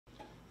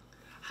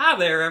Hi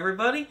there,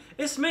 everybody.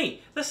 It's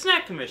me, the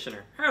Snack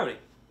Commissioner. Howdy.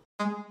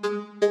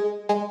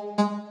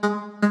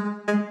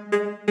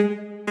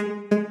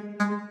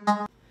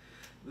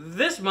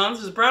 This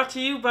month is brought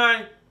to you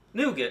by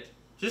nougat.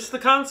 Just the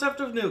concept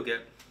of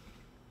nougat.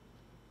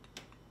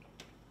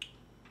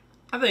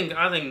 I think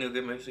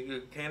nougat makes a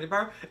good candy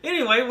bar.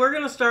 Anyway, we're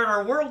gonna start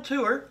our world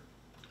tour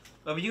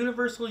of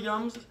Universal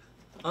Yum's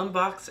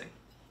unboxing.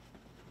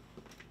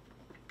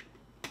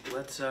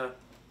 Let's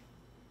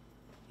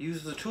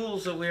use the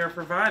tools that we are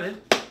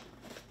provided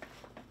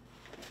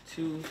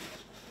to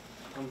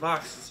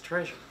unbox this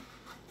treasure.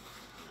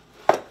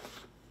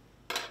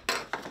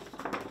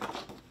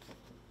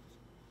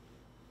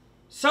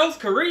 South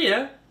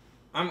Korea.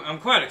 I'm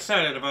quite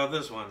excited about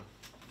this one.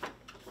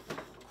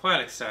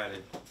 Quite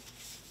excited.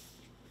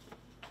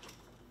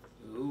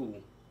 Ooh.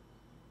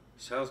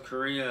 South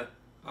Korea,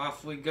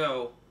 off we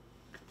go.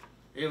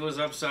 It was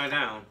upside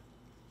down.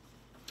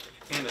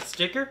 And a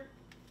sticker.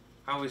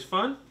 Always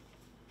fun.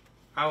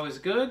 Always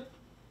good.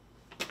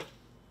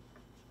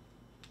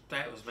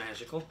 That was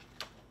magical.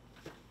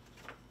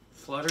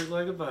 Fluttered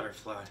like a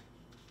butterfly.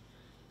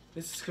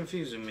 This is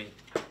confusing me.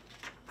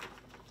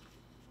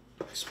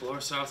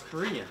 Explore South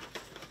Korea.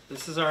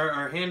 This is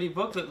our handy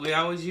book that we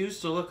always use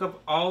to look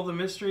up all the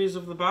mysteries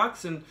of the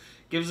box and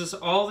gives us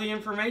all the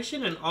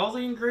information and all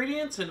the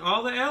ingredients and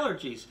all the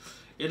allergies.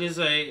 It is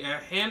a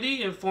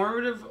handy,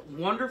 informative,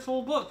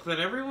 wonderful book that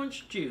everyone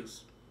should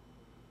use.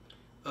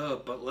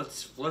 But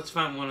let's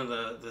find one of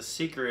the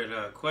secret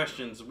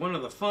questions, one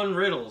of the fun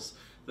riddles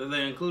that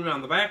they included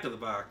on the back of the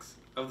box,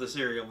 of the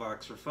cereal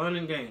box, for fun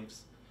and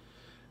games.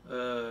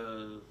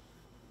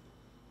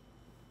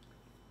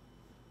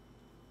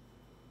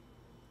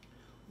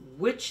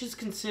 Which is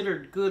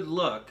considered good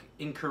luck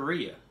in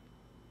Korea?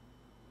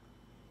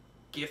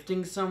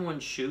 Gifting someone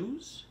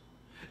shoes?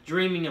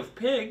 Dreaming of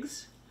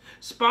pigs?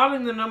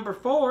 Spotting the number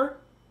 4?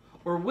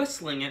 Or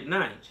whistling at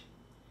night?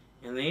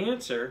 And the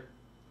answer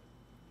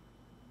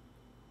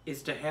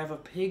is to have a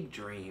pig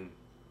dream.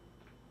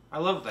 I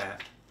love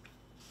that.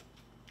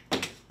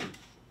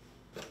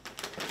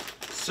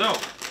 So,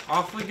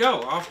 off we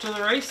go. Off to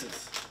the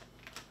races.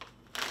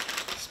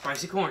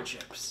 Spicy corn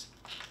chips.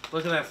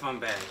 Look at that fun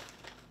bag.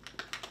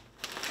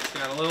 It's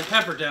got a little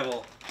pepper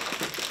devil.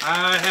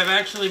 I have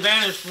actually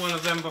banished one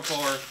of them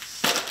before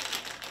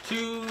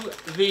to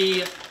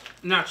the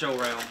nacho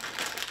realm.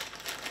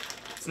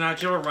 It's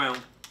not your realm.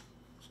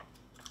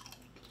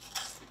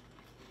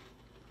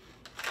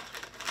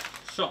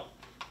 So,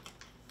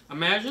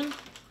 imagine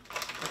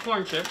a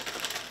corn chip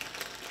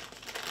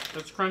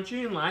that's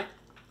crunchy and light,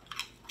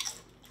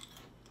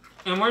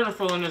 and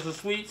wonderful, and it's a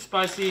sweet,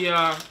 spicy,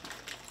 I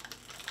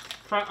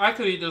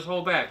could eat this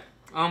whole bag.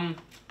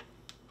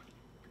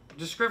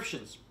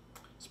 Descriptions: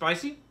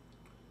 spicy,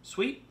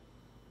 sweet,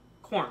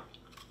 corn.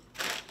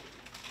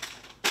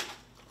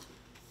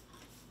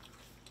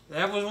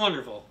 That was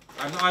wonderful.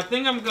 I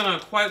think I'm gonna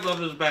quite love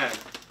this bag.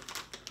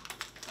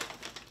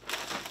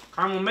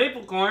 Caramel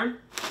maple corn,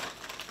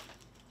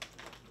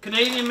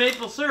 Canadian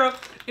maple syrup.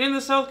 In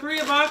the South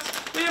Korea box,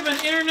 we have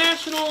an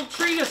international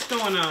treatise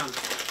going on.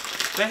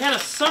 They had a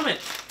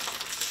summit.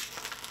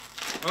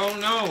 Oh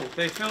no,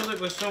 they filled it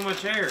with so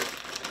much air.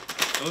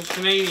 Those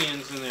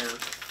Canadians in there.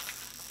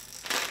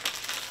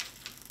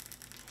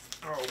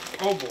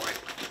 Oh boy.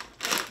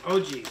 Oh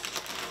geez.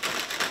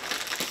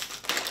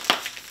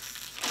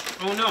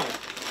 Oh no.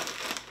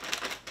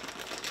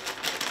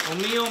 Oh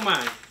me, oh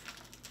my.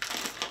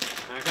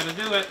 Not gonna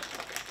do it.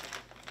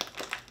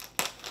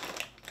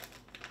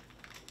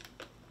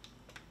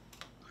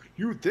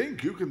 You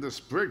think you can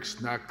just break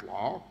snack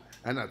law,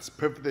 and that's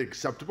perfectly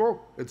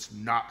acceptable? It's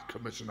not,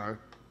 Commissioner.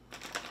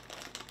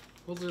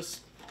 We'll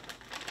just...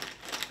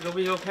 It'll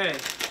be okay.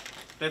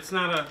 That's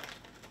not a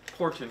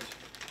portent.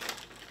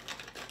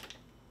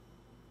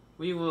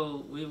 We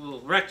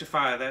will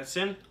rectify that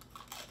sin.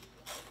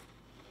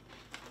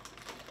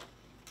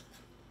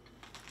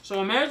 So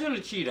imagine a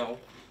Cheeto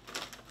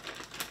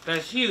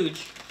that's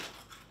huge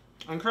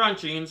and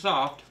crunchy and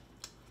soft,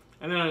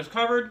 and then it's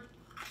covered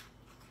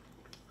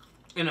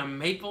in a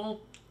maple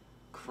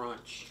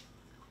crunch.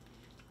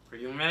 Are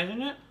you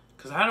imagining it?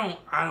 Because I don't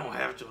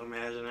have to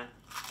imagine it.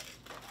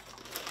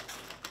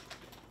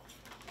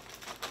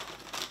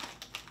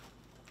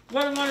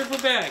 What a wonderful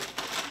bag.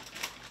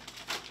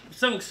 I'm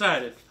so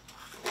excited.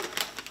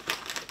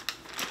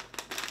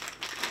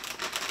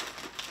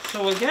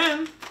 So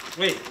again,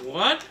 wait,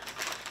 what?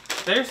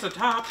 There's the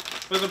top,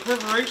 but the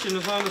perforation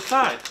is on the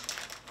side.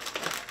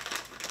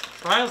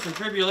 Trials and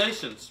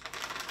tribulations.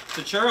 It's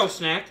a churro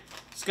snack.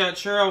 It's got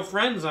churro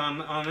friends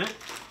on it.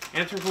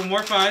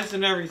 Anthropomorphized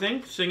and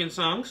everything, singing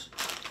songs.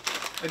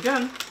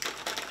 Again,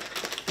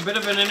 a bit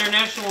of an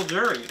international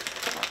jury.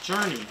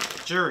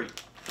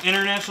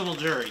 International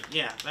jury.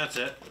 Yeah, that's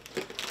it.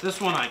 This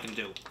one I can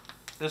do.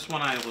 This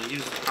one I will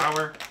use the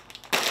power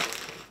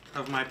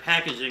of my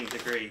packaging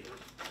degree.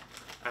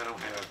 I don't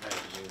have a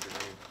packaging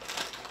degree.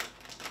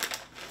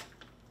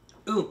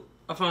 Ooh,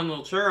 a fun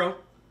little churro.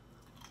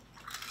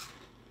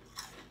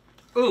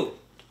 Ooh,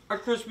 a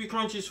crispy,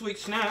 crunchy, sweet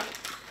snack.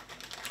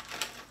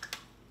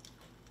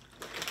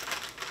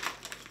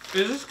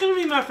 Is this gonna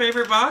be my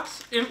favorite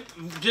box?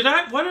 What did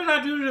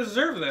I do to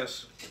deserve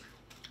this?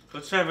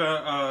 Let's have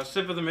a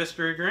sip of the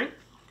mystery drink.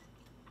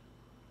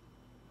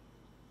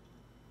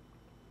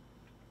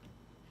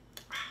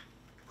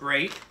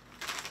 Great.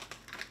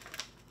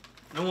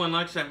 No one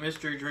likes that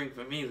mystery drink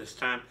but me this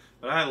time,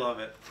 but I love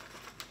it.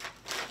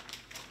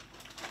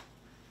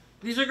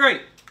 These are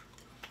great.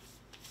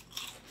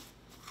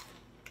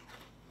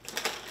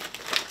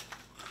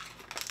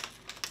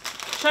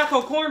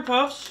 Choco Corn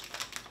Puffs.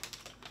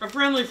 A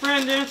friendly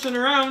friend dancing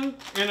around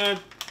in a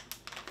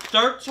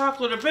dark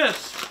chocolate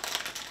abyss.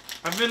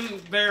 I've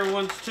been there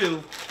once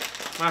too.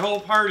 My whole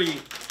party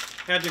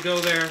had to go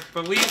there,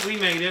 but we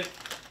made it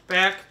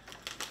back.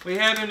 We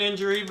had an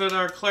injury, but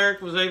our cleric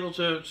was able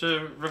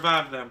to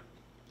revive them.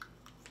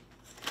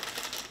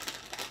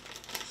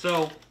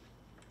 So,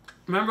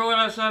 remember what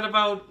I said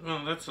about...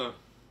 Oh, that's a...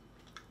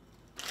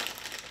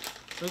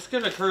 Let's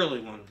get a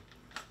curly one.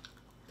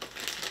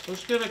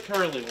 Let's get a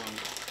curly one.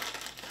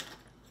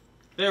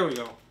 There we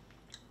go.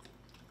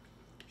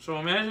 So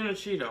imagine a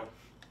Cheeto.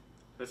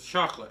 It's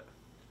chocolate.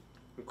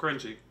 And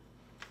crunchy.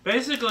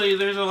 Basically,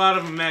 there's a lot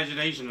of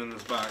imagination in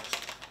this box.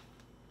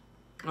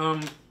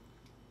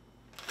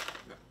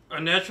 A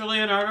naturally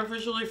and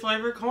artificially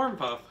flavored corn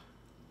puff.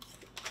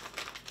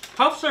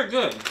 Puffs are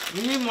good.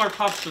 We need more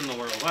puffs in the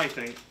world, I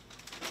think.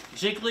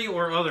 Jiggly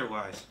or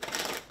otherwise.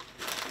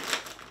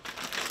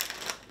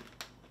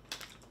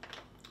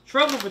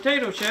 Truffle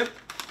potato chip.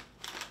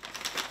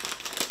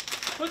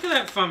 Look at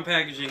that fun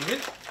packaging.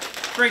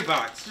 Great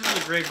box. This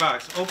is a great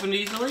box. Opened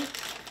easily.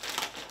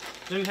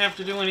 Didn't have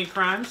to do any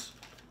crimes.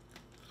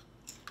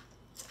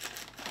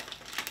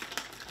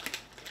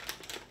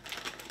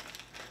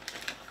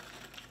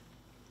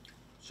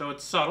 So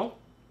it's subtle.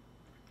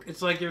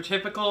 It's like your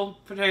typical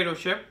potato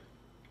chip.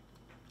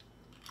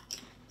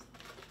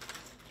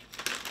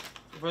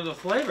 For the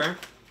flavor,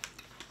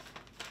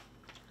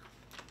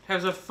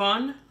 has a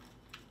fun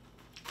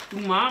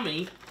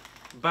umami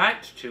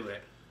bite to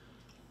it.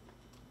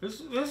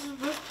 This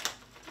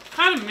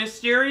kind of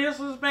mysterious,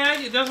 this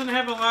bag. It doesn't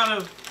have a lot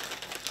of...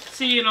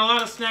 See, in a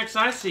lot of snacks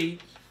I see,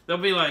 they'll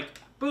be like,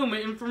 boom,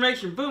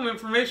 information, boom,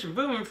 information,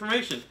 boom,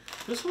 information.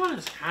 This one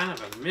is kind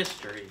of a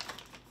mystery.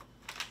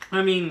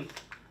 I mean,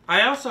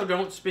 I also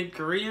don't speak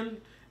Korean,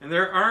 and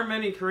there are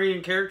many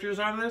Korean characters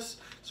on this,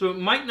 so it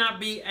might not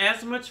be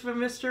as much of a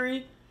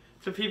mystery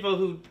to people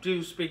who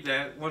do speak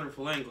that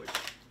wonderful language.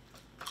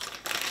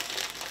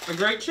 A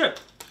great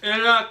chip.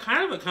 And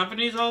kind of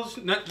accompanies all...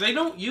 They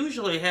don't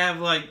usually have,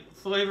 like,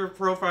 flavor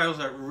profiles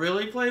that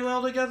really play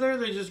well together.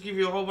 They just give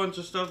you a whole bunch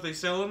of stuff they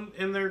sell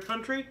in their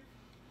country.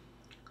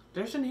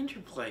 There's an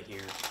interplay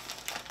here.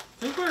 I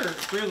think we're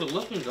through the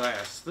looking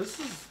glass. This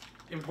is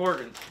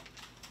important.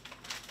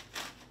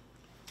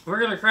 We're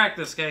going to crack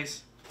this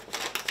case.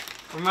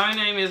 My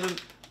name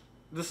isn't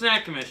the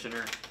Snack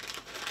Commissioner.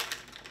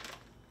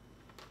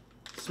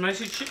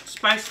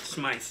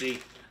 Spicy.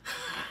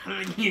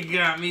 You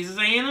got me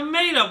saying a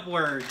made-up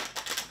word.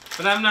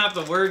 But I'm not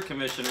the word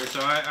commissioner,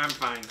 so I'm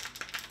fine.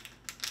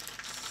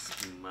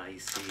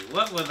 Spicy.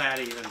 What would that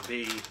even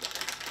be?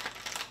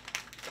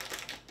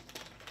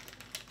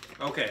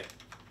 Okay.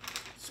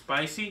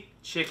 Spicy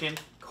chicken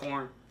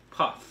corn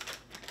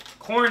puff.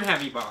 Corn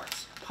heavy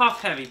box.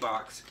 Puff heavy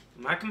box.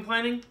 Am I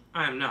complaining?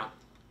 I am not.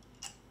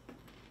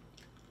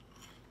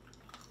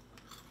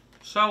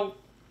 So,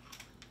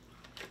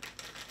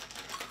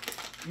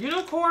 you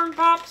know Corn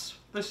Pops?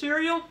 The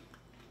cereal?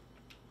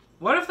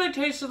 What if they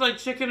tasted like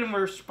chicken and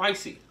were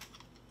spicy?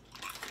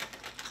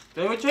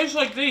 They would taste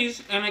like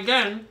these, and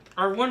again,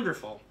 are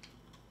wonderful.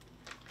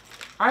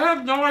 I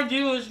have no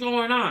idea what's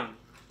going on.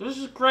 This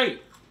is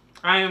great.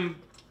 I am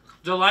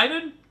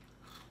delighted,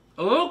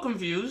 a little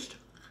confused,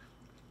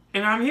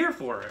 and I'm here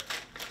for it.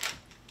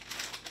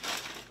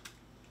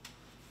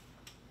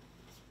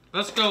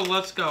 Let's go,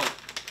 let's go.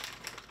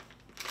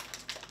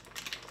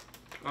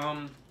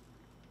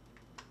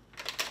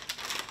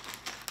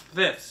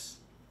 This.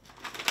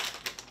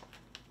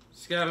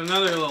 It's got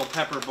another little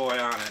pepper boy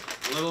on it.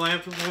 A little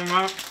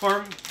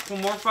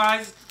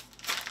anthropomorphized.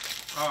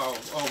 Oh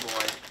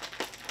boy.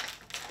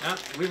 Yep,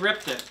 we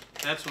ripped it.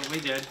 That's what we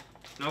did.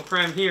 No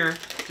crime here.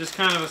 Just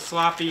kind of a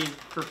sloppy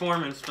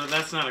performance, but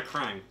that's not a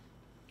crime.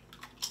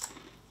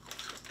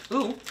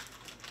 Ooh.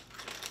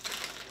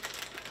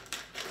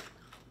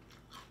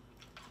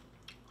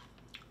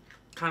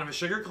 Kind of a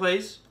sugar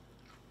glaze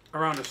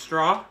around a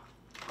straw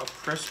of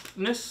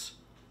crispness.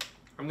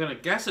 I'm gonna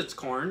guess it's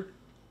corn.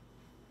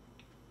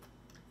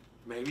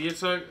 Maybe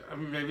it's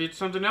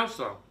something else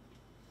though.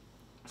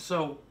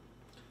 So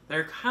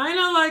they're kind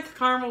of like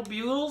caramel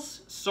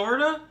bugles,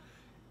 sorta,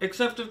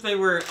 except if they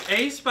were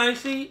A,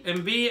 spicy,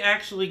 and B,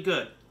 actually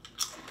good.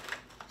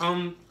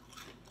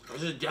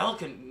 There's a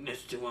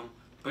delicateness to them,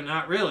 but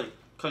not really,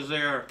 because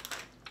they are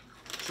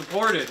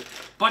supported,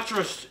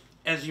 buttressed,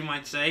 as you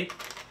might say,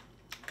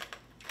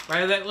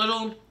 by that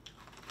little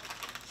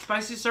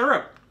spicy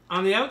syrup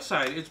on the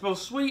outside. It's both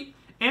sweet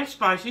and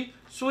spicy,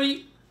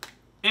 sweet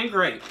and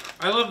great.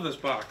 I love this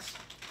box.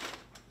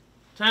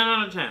 10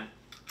 out of 10.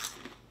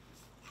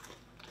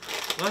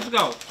 Let's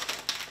go.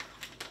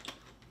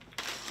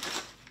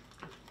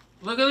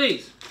 Look at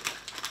these.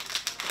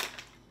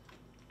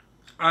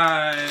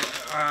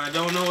 I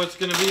don't know what's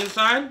going to be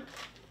inside.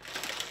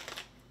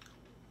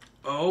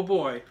 Oh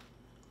boy.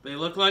 They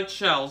look like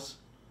shells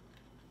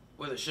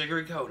with a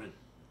sugary coating.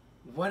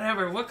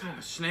 Whatever, what kind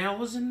of snail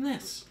was in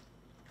this?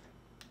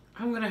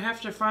 I'm going to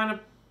have to find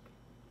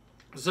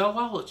a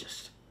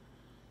zoologist.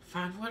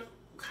 Find what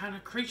kind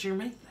of creature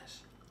made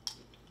this.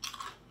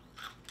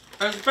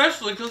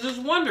 Especially because it's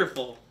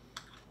wonderful.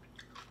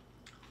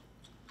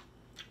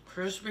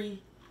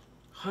 Crispy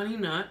honey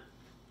nut.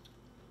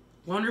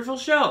 Wonderful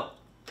shell.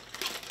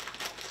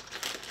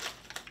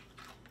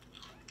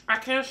 I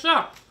can't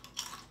stop.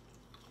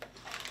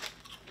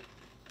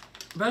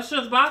 Best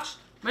of the box?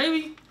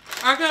 Maybe.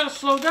 I gotta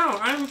slow down.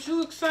 I'm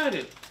too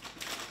excited.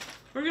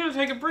 We're gonna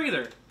take a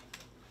breather.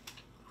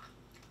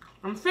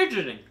 I'm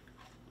fidgeting.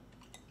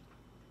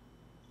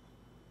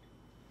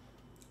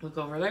 Look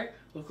over there.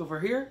 Look over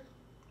here.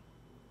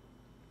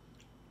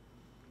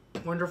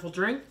 Wonderful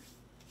drink.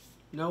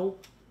 No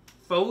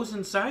foes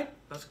in sight.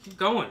 Let's keep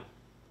going.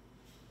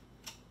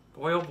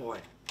 Boy, oh boy.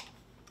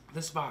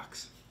 This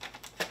box.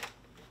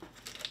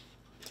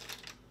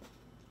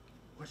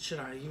 What should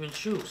I even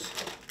choose?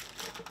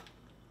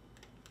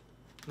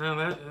 No,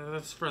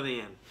 that's for the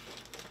end.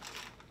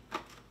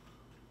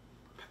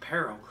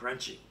 Pepero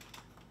crunchy.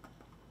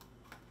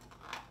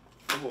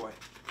 Oh boy.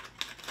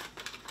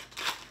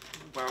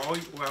 Wowie,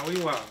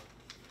 wowie, wow.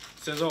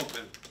 It says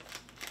open.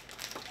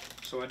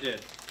 So I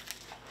did.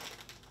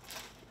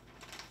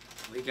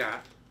 We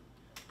got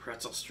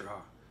pretzel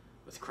straw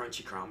with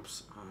crunchy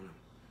crumbs on them.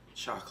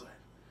 Chocolate.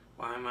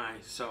 Why am I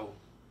so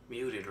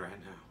muted right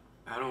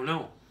now? I don't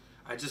know.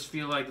 I just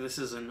feel like this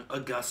is an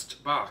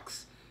august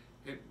box.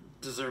 It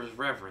deserves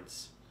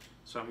reverence.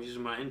 So I'm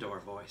using my indoor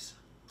voice.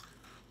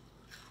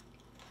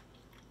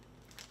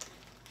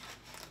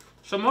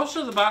 So most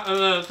of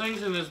the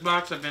things in this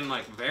box have been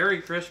like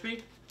very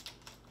crispy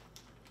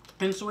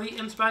and sweet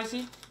and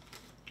spicy.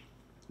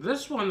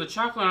 This one, the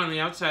chocolate on the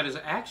outside is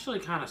actually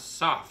kind of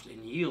soft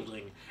and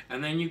yielding,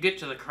 and then you get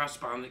to the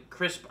crisp on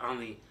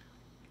the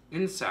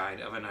inside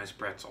of a nice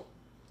pretzel.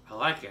 I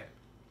like it.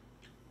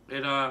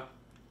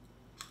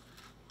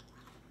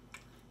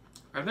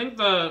 I think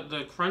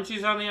the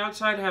crunchies on the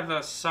outside have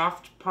a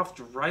soft puffed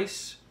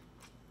rice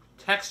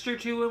texture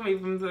to them,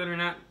 even though they're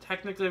not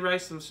technically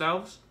rice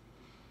themselves.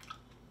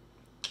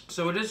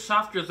 So it is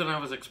softer than I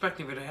was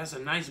expecting, but it has a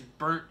nice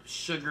burnt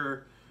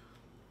sugar,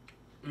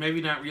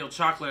 maybe not real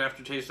chocolate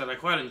aftertaste that I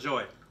quite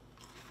enjoy.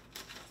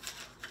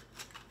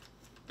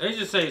 They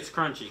just say it's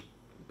crunchy,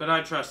 but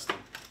I trust them.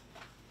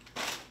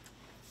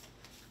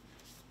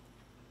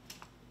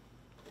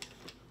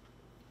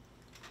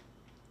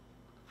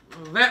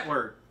 That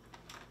word.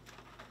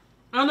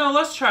 Oh no,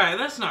 let's try it.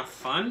 That's not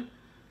fun.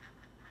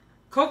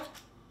 Coq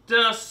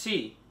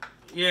d'Acy.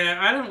 Yeah,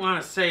 I didn't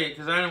want to say it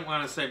because I didn't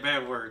want to say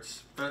bad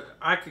words, but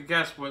I could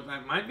guess what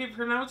that might be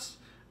pronounced.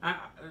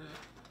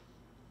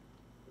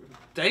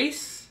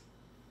 Dace?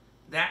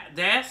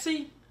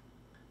 Dassy?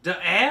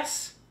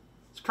 Da-ass?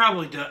 It's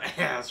probably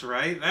da-ass,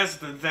 right? That's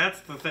the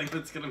thing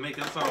that's gonna make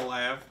us all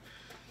laugh.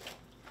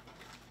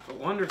 But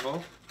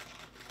wonderful.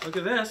 Look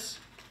at this.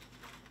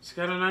 It's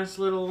got a nice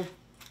little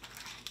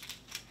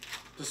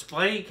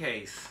display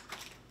case.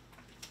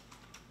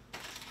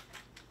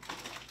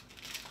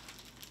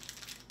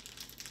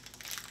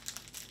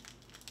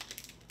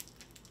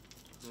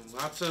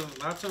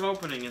 Lots of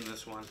opening in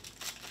this one.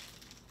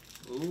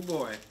 Ooh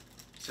boy.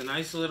 It's a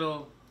nice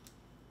little,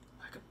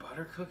 like a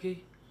butter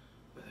cookie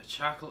with a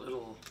chocolate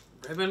little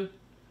ribbon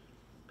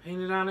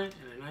painted on it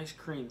and a nice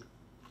cream.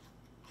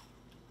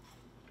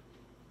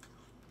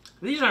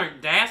 These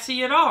aren't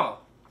dassy at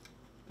all.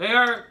 They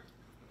are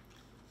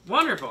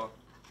wonderful.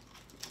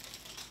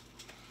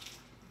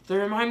 They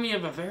remind me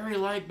of a very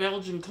light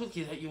Belgian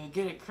cookie that you will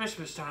get at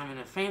Christmas time in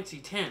a fancy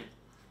tin.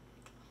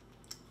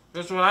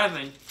 That's what I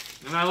think,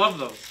 and I love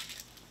those.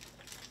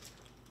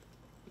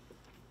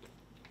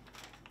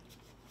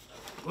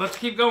 Let's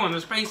keep going.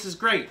 This space is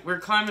great. We're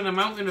climbing a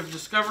mountain of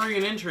discovery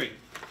and intrigue.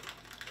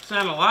 It's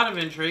not a lot of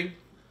intrigue.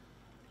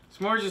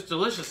 It's more just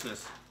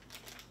deliciousness.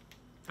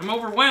 I'm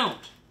overwhelmed.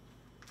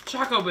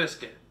 Choco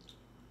biscuit.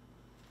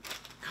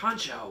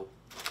 Concho.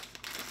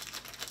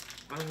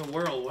 What in the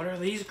world? What are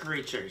these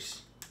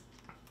creatures?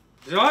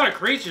 There's a lot of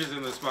creatures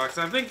in this box.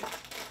 I think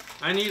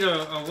I need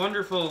a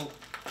wonderful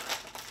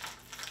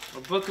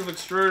book of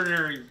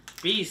extraordinary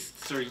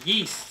beasts or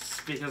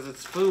yeasts because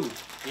it's food.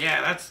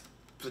 Yeah, that's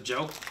a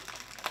joke.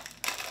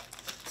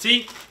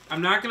 See,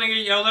 I'm not going to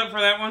get yelled at for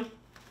that one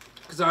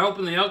because I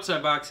opened the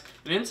outside box,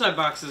 and inside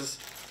boxes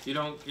you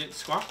don't get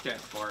squawked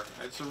at for.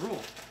 It's a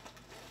rule.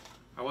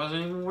 I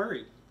wasn't even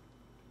worried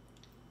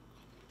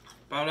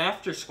about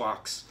after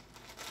squawks.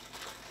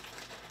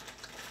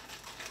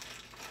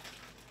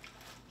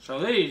 So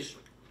these,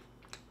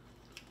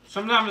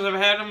 sometimes I've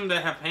had them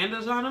that have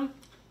pandas on them.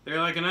 They're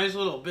like a nice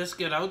little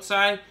biscuit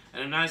outside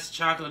and a nice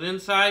chocolate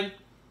inside.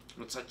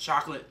 It's a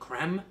chocolate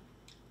creme.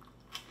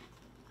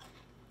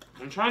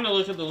 I'm trying to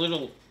look at the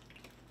little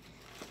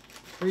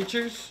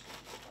creatures,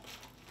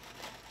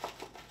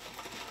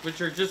 which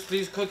are just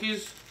these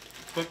cookies,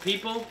 but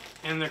people,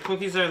 and their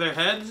cookies are their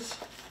heads.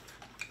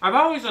 I'm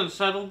always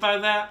unsettled by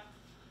that.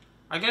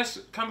 I guess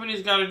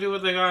companies got to do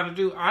what they got to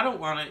do. I don't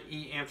want to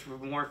eat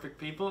anthropomorphic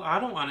people. I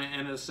don't want to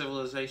end a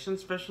civilization,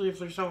 especially if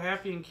they're so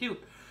happy and cute.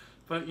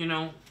 But, you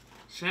know,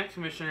 Snack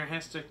Commissioner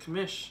has to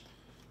commish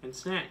and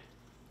snack.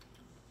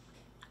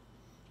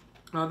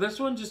 Now, this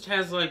one just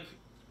has, like,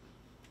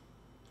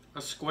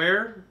 a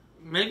square.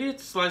 Maybe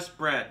it's sliced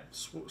bread.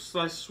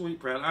 Sliced sweet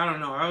bread. I don't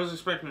know. I was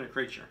expecting a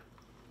creature.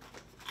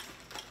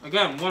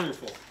 Again,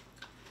 wonderful.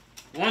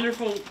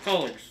 Wonderful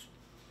colors.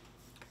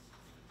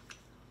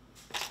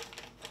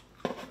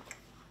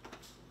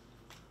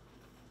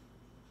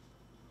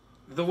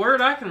 The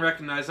word I can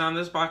recognize on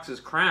this box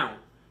is crown.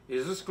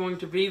 Is this going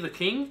to be the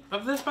king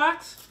of this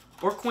box?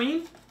 Or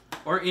queen?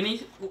 Or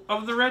any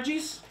of the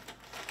Reggies?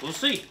 We'll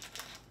see.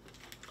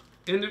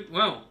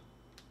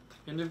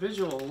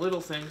 Individual little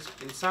things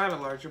inside a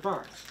larger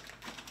box.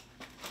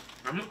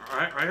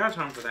 I got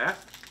time for that.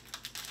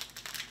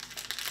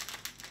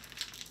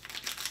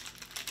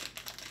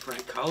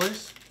 Bright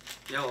colors.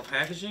 Yellow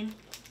packaging.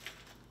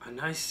 A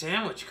nice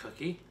sandwich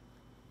cookie.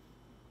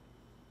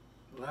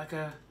 Like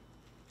a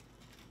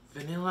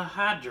vanilla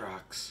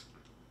Hydrox.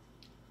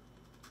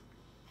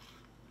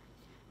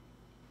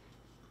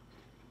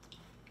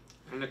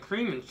 And the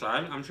cream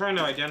inside, I'm trying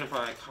to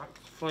identify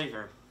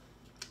flavor.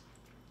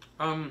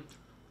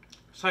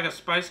 It's like a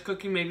spice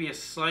cookie, maybe a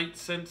slight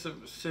sense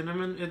of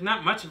cinnamon. It's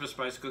not much of a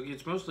spice cookie,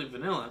 it's mostly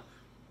vanilla.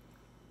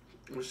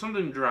 There's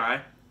something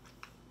dry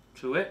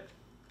to it.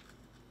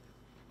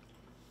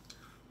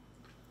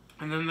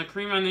 And then the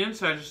cream on the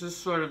inside is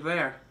just sort of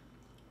there.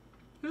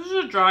 This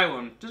is a dry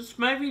one. This is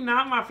maybe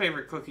not my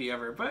favorite cookie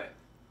ever, but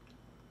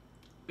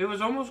it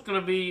was almost going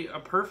to be a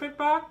perfect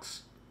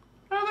box.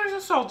 Oh,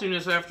 there's a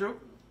saltiness after it.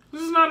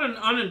 This is not an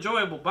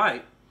unenjoyable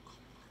bite,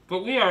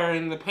 but we are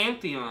in the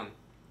pantheon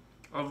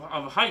of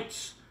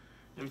heights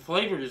and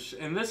flavors,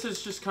 and this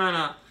is just kind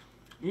of,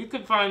 you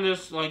could find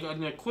this like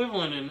an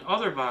equivalent in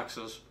other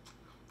boxes,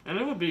 and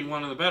it would be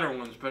one of the better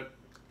ones, but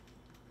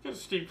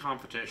it's steep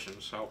competition,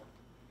 so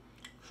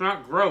it's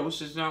not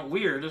gross, it's not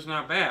weird, it's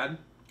not bad.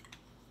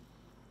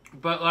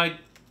 But, like,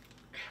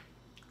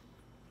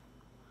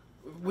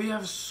 we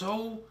have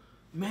so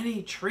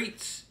many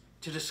treats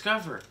to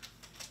discover.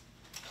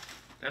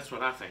 That's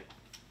what I think.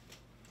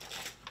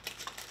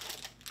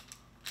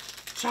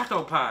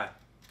 Choco pie.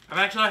 I've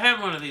actually had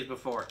one of these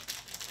before.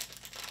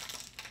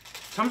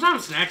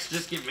 Sometimes snacks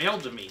just get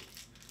mailed to me.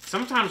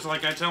 Sometimes,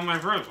 like, I tell my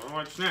friends, I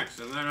like snacks.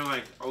 And they're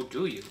like, oh,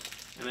 do you?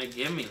 And they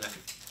give me them.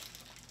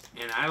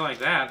 And I like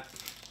that.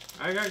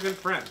 I got good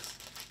friends.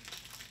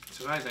 That's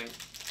what I think.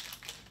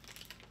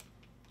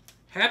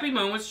 Happy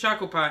Moments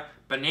Choco Pie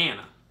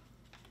Banana.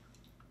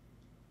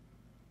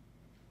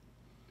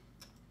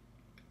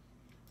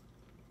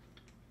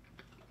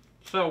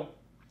 So,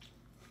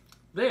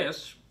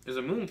 this is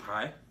a moon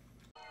pie.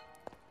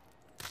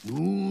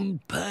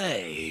 Moon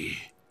pie.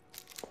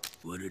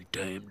 What a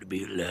time to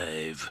be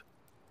alive.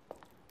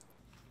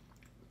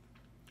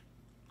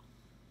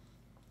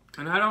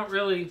 And I don't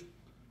really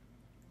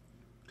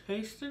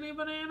taste any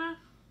banana,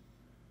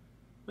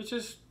 which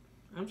is,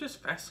 I'm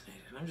just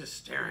fascinated. I'm just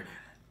staring at it.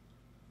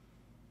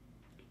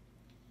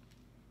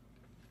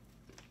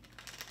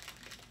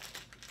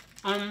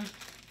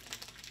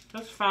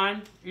 That's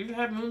fine. You've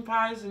had moon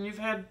pies and you've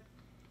had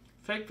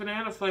fake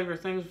banana flavor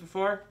things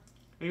before.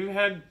 You've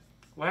had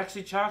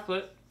waxy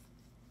chocolate.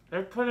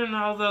 They're putting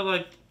all the,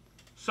 like,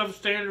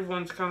 substandard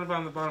ones kind of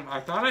on the bottom. I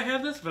thought I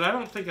had this, but I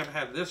don't think I've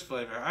had this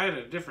flavor. I had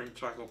a different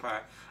chocolate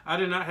pie. I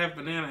did not have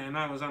banana and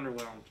I was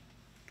underwhelmed.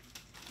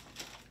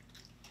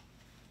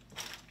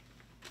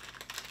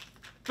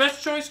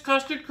 Best choice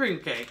custard cream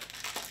cake.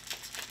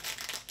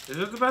 Is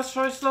it the best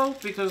choice though?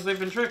 Because they've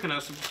been tricking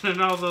us and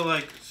putting all the,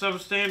 like,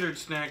 substandard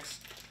snacks.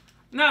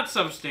 Not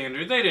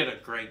substandard. They did a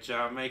great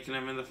job making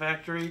them in the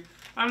factory.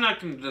 I'm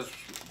not going to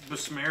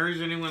besmirch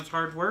anyone's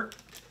hard work.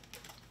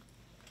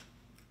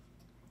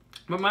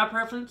 But my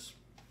preference,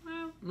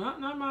 well,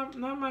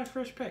 not my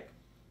first pick.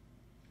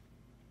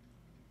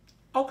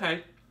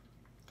 Okay.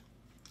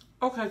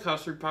 Okay,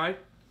 custard pie.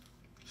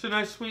 It's a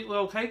nice sweet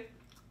little cake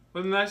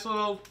with a nice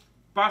little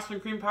Boston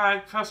cream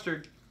pie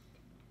custard.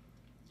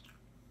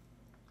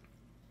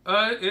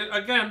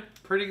 Again,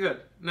 pretty good.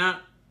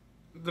 Not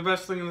the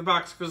best thing in the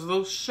box because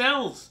those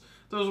shells,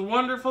 those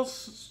wonderful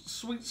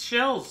sweet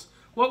shells,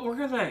 what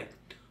were they?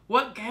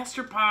 What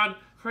gastropod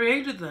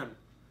created them?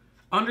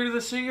 Under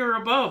the sea or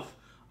above?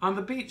 On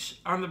the beach?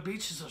 On the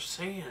beaches of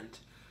sand?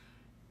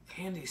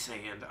 Candy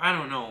sand? I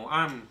don't know.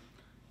 I'm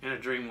in a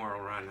dream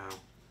world right now.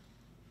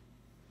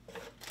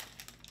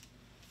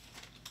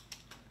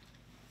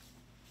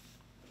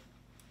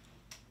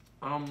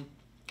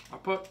 I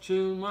put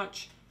too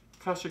much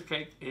custard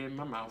cake in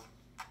my mouth,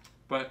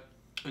 but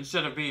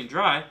instead of being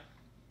dry,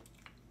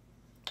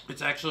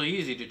 it's actually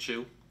easy to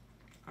chew.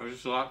 I was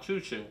just a lot to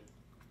chew.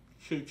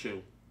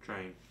 Chew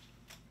train.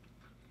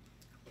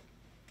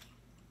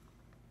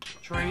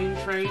 Train,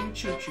 train,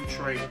 choo-choo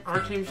train.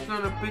 Our team's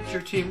gonna beat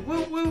your team.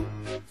 Woo, woo.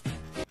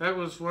 That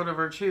was one of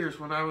our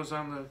cheers when I was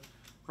on the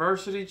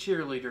varsity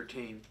cheerleader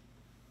team.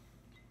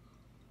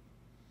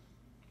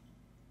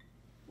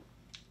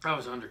 I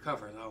was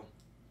undercover, though.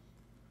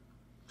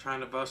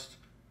 Trying to bust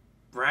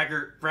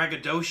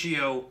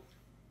braggadocio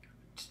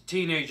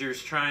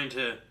teenagers trying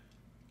to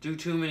do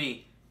too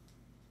many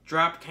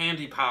drop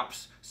candy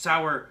pops,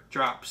 sour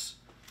drops.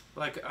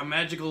 Like a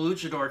magical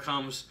luchador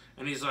comes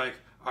and he's like,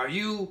 are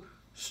you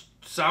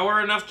sour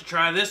enough to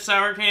try this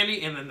sour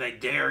candy? And then they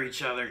dare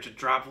each other to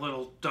drop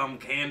little dumb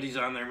candies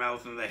on their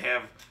mouth, and they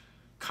have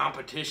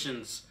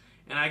competitions.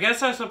 And I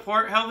guess I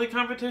support healthy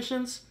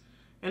competitions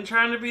and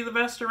trying to be the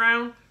best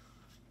around.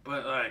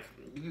 But, like,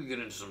 you can get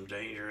into some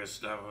dangerous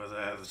stuff with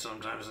that.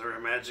 Sometimes they're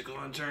magical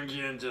and turns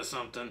you into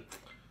something.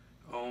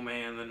 Oh,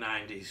 man, the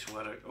 90s.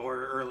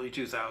 Or early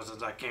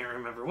 2000s. I can't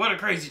remember. What a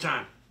crazy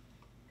time.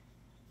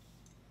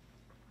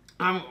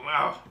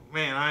 Oh,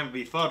 man, I'm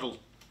befuddled.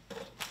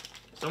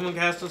 Someone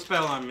cast a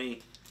spell on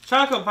me.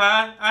 Choco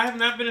Pie, I have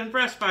not been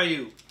impressed by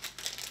you.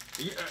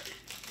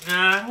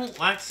 Nah, I don't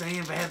like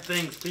saying bad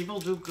things. People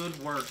do good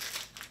work.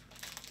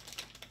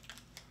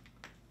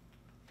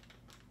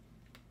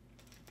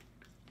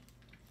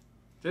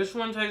 This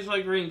one tastes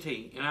like green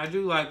tea, and I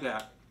do like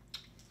that.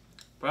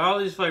 But all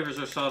these flavors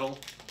are subtle,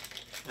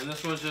 and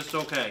this one's just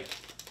okay.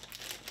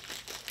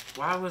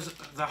 Why was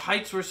the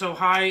heights were so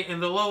high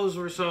and the lows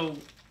were so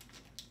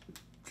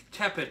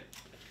tepid?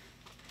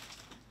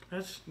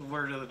 That's the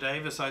word of the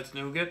day besides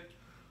nougat,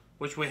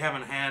 which we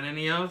haven't had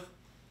any of.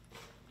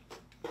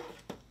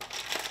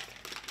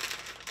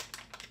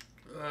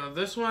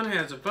 This one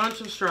has a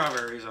bunch of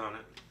strawberries on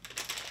it.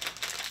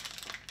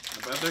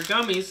 I bet they're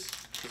gummies,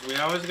 because we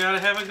always gotta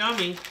have a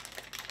gummy.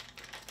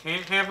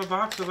 Can't have a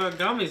box without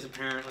gummies,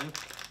 apparently.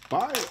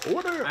 By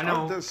order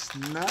of the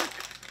Snack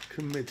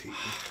Committee,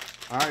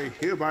 I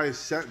hereby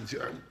sentence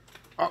you.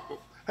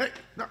 Oh, hey,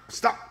 no,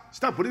 stop.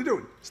 Stop, what are you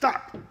doing?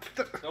 Stop.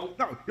 Nope.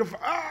 No, you're...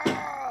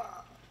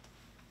 Ah!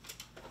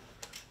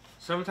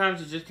 Sometimes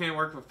you just can't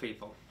work with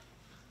people.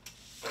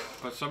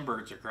 But some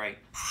birds are great.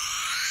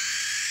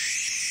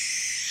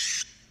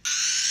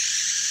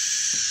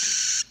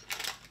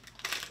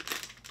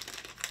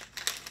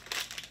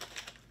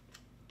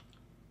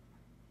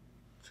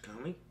 It's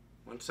gummy.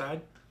 One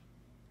side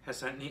has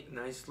that neat,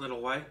 nice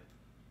little white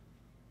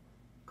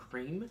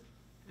cream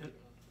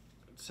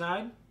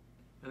inside.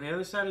 And the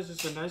other side is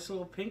just a nice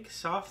little pink,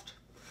 soft.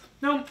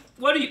 No,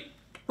 what do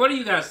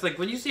you guys think?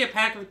 When you see a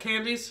pack of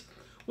candies,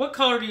 what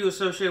color do you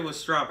associate with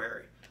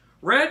strawberry?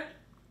 Red?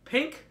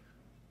 Pink?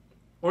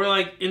 Or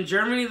like in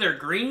Germany they're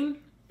green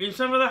in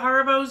some of the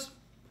Haribos?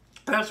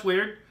 That's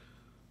weird.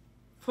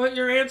 Put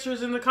your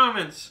answers in the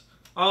comments,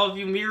 all of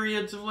you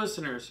myriads of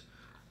listeners.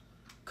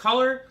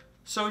 Color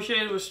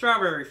associated with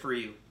strawberry for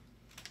you.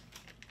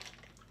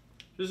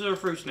 This is a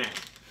fruit snack.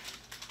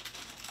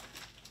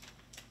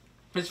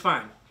 It's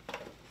fine.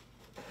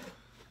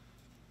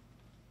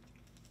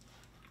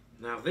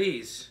 Now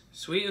these,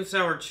 sweet and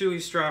sour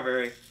chewy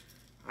strawberry,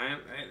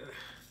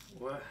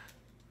 what?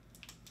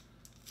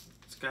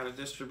 It's got a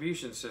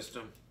distribution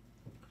system.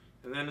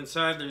 And then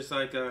inside there's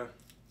like a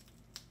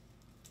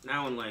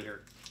now and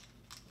later.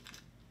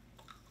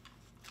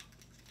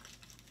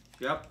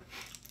 Yep.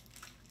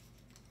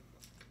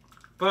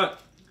 But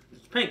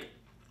it's pink,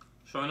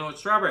 so I know it's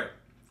strawberry.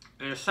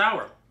 And it's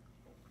sour.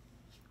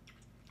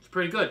 It's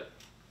pretty good.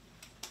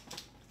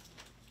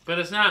 But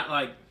it's not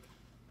like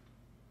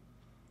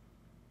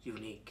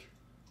unique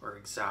or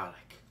exotic.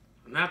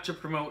 Not to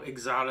promote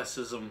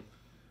exoticism,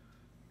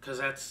 because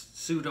that's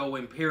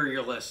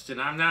pseudo-imperialist,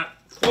 and I'm not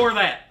for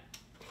that.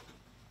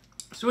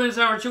 Sweet and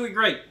sour chewy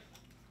grape.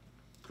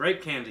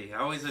 Grape candy,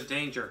 always a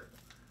danger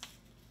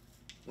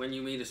when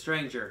you meet a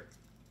stranger.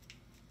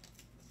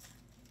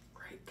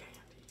 Grape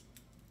candy.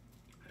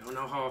 I don't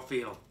know how I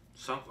feel.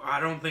 I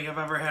don't think I've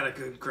ever had a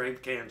good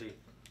grape candy.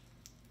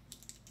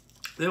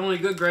 The only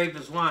good grape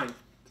is wine.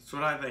 That's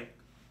what I think.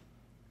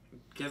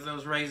 Get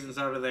those raisins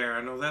out of there.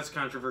 I know that's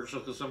controversial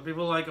because some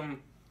people like them.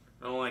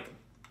 I don't like them.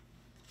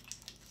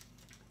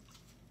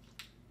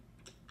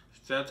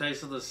 Still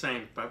tastes the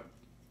same, but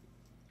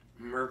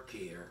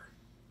murkier.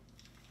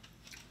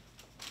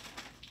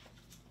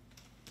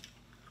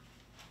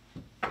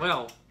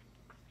 Well,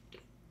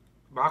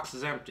 box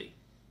is empty,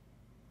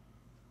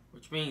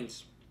 which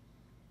means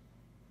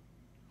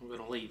I'm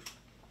gonna leave.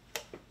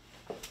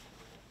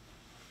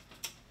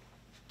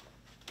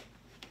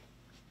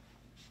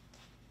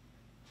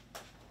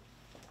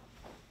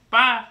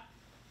 Bye.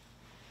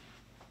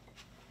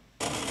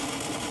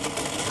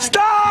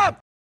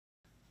 Stop!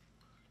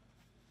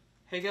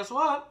 Hey, guess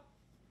what?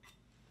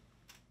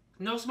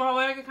 No small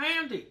bag of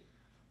candy.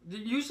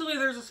 Usually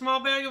there's a small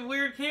bag of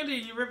weird candy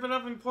and you rip it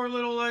up and pour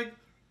little, like,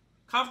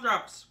 cough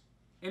drops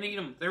and eat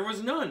them. There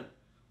was none.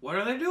 What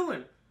are they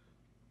doing?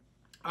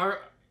 I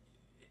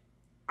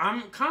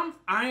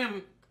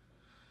am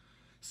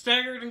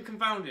staggered and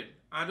confounded.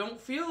 I don't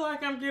feel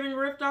like I'm getting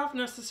ripped off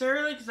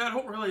necessarily because I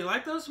don't really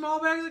like those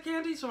small bags of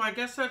candy, so I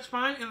guess that's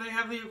fine. And they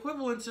have the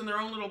equivalents in their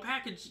own little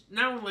package,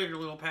 now later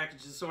little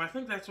packages, so I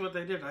think that's what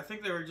they did. I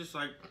think they were just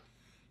like,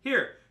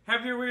 here,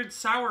 have your weird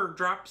sour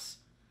drops,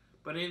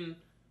 but in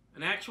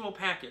an actual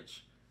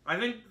package. I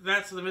think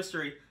that's the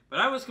mystery, but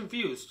I was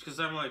confused because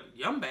I'm like,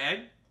 yum bag?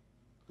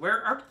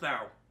 Where art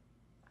thou?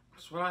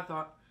 That's what I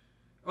thought.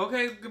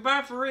 Okay,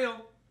 goodbye for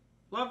real.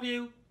 Love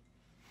you.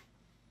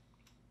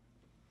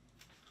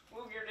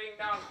 Move your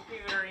ding-dong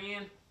computer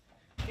in.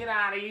 Get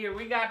out of here.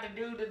 We got to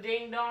do the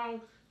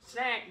ding-dong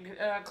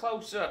snack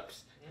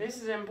close-ups.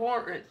 This is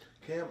important.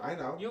 Cam, I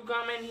know. You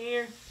come in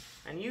here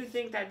and you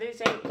think that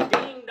this ain't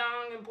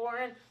ding-dong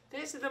important.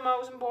 This is the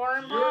most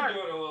important part.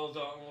 You're doing a little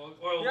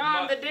dongle.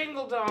 I'm the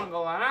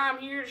dingle-dongle, and I'm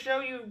here to show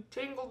you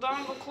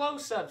tingle-dongle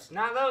close-ups.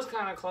 Not those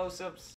kind of close-ups.